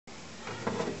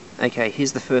Okay,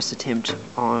 here's the first attempt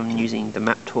on using the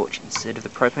map torch instead of the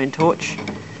propane torch.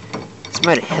 It's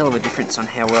made a hell of a difference on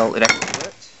how well it actually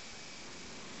works.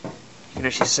 You can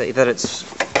actually see that it's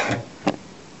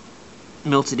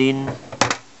melted in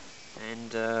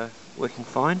and working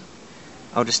fine.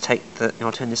 I'll just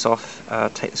I'll turn this off,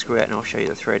 take the screw out, and I'll show you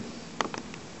the thread.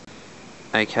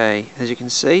 Okay, as you can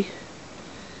see,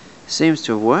 seems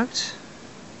to have worked.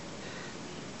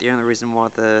 The only reason why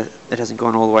it hasn't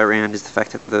gone all the way around is the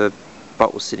fact that the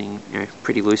bolt was sitting,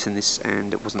 pretty loose in this,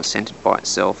 and it wasn't centered by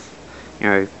itself.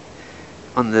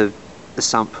 On the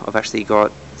sump, I've actually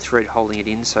got thread holding it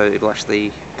in, so it'll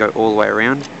actually go all the way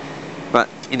around. But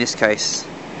in this case,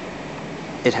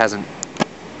 it hasn't.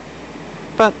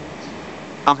 But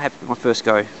I'm happy with my first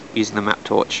go using the map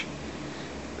torch.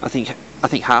 I think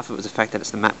half of it was the fact that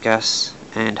it's the map gas,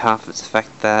 and half of it's the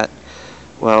fact that,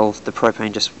 well, the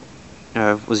propane just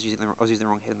I was using the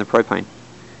wrong head in the propane.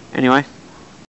 Anyway,